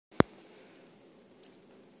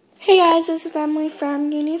Hey guys, this is Emily from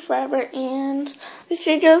Guinea Forever, and this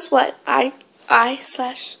video is what I / my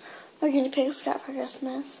guinea pigs got for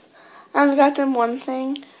Christmas. I only got them one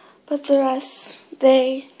thing, but the rest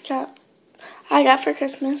I got for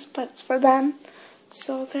Christmas, but it's for them.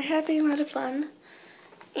 So they're having a lot of fun,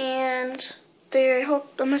 and I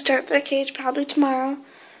hope I'm gonna start their cage probably tomorrow.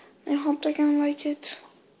 I hope they're gonna like it,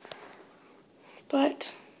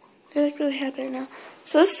 but they look really happy right now.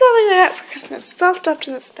 So this is all I got for Christmas. It's all stuffed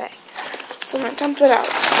in this bag. So I'm going to dump it out.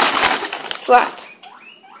 Flat.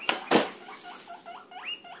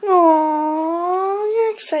 Aww,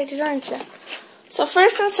 you're excited, aren't you? So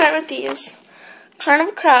first I'll start with these.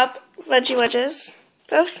 Carnival Crab Veggie Wedges.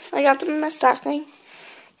 So I got them in my stocking.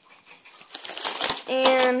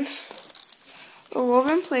 And a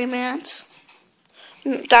woven playmat.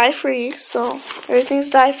 Dye-free, so everything's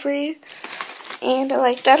dye-free. And I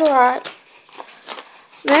like that a lot.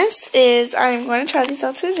 This is, I'm going to try these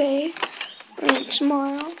out today and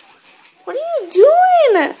tomorrow. What are you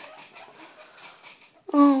doing?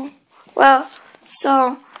 Oh, well,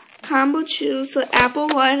 so combo chew, so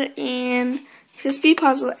Applewood and Crispy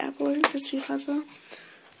Puzzle. Applewood and Crispy Puzzle.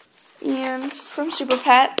 And from Super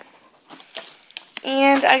Pet.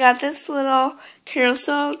 And I got this little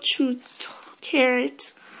carousel chew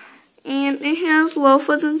carrot. And it has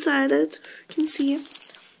loafers inside it, if you can see it.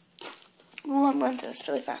 Ooh, I'm going to do this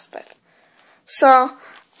really fast, but. So,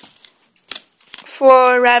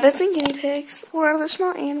 for rabbits and guinea pigs, or other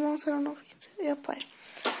small animals, I don't know if you can see it, they'll play.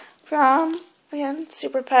 From, again,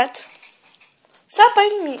 Super Pet. Stop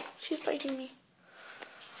biting me. She's biting me.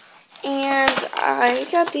 And I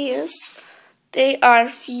got these. They are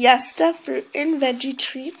Fiesta fruit and veggie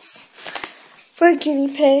treats for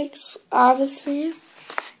guinea pigs, obviously.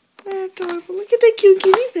 They're adorable. Look at that cute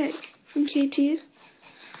guinea pig from KT.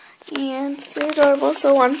 And they're adorable.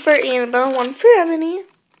 So one for Annabelle, one for Ebony.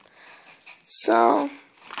 So,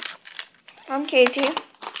 I'm KT.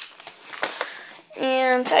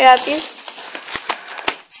 And I got these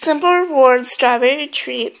Simple Rewards strawberry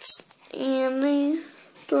treats. And they're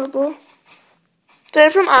adorable.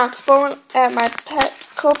 They're from Oxbow at my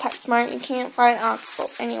Petco PetSmart. You can't find Oxbow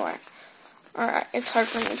anywhere. Alright, it's hard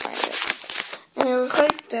for me to find it. And it looks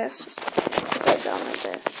like this. Just put that down right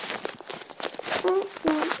there. Oh,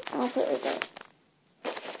 no, I'll put it right there.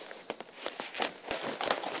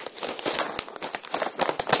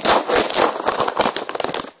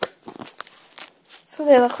 So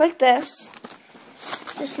they look like this.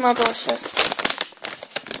 They smell delicious.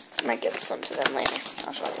 I might give some to them later.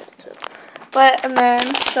 I'll show you too. But, and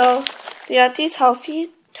then, so they got these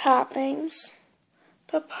healthy toppings.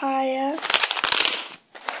 Papaya.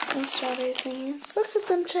 And strawberry thingies. Look at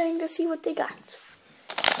them trying to see what they got.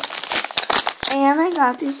 And I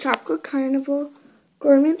got these Tropical Carnival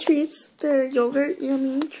gourmet treats. They're yogurt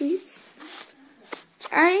yummy treats.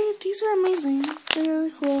 These are amazing. They're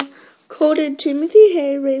really cool. Coated Timothy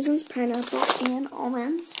hay, raisins, pineapple, and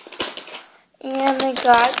almonds. And they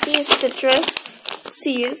got these citrus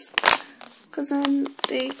seeds, because then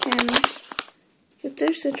they can get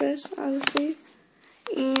their citrus, obviously.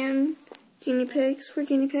 And guinea pigs for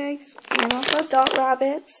guinea pigs, and also adult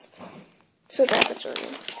rabbits. So rabbits are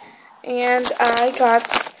good. And I got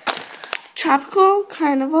Tropical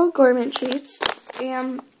Carnival gourmet treats,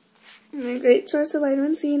 and a great source of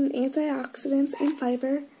vitamin C and antioxidants and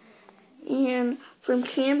fiber. And from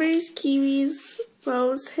cranberries, kiwis,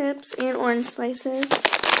 rose hips, and orange slices.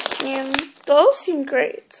 And those seem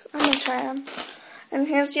great. I'm gonna try them. And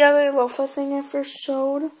here's the other loafa thing I first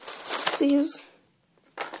showed. These.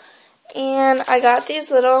 And I got these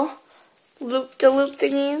little loop-de-loop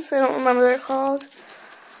thingies. I don't remember what they're called.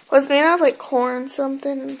 It was made out of like corn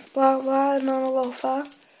something and blah blah and on a loafa.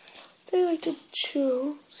 They like to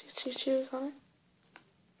chew. See if she chews on it.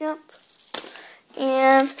 Yep.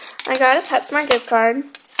 And I got a PetSmart gift card.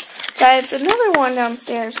 I have another one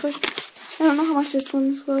downstairs. I don't know how much this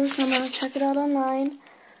one's worth, so I'm going to check it out online.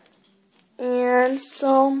 And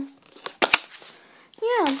so,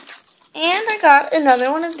 yeah. And I got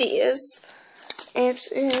another one of these.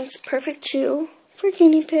 It is Perfect Chew for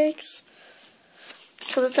guinea pigs.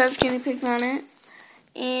 So it says guinea pigs on it.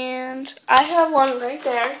 And I have one right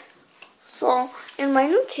there. So in my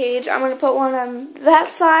new cage, I'm going to put one on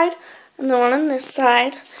that side and the one on this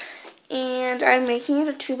side. And I'm making it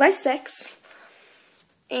a 2x6.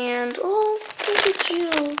 And, oh, look at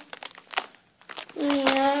you.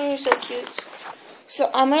 Yeah, you're so cute. So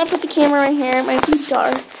I'm going to put the camera right here. It might be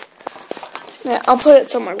dark. Yeah, I'll put it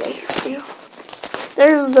somewhere later for you.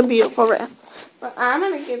 There's the beautiful wrap. But I'm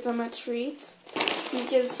going to give them a treat. And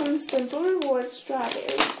give some Simple Rewards strawberry.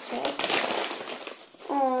 Okay.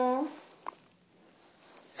 Aww.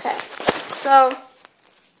 Okay. So,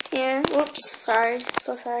 here, whoops, sorry,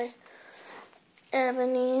 so sorry.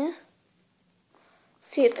 Ebony.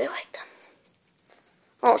 See if they like them.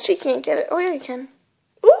 Oh, she can't get it. Oh, yeah, you can.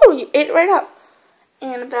 Ooh, you ate it right up.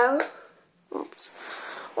 Annabelle. Oops.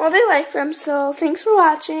 Well, they like them, so thanks for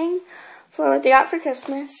watching for what they got for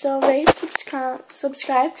Christmas. So rate,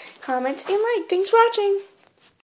 subscribe, comment, and like. Thanks for watching.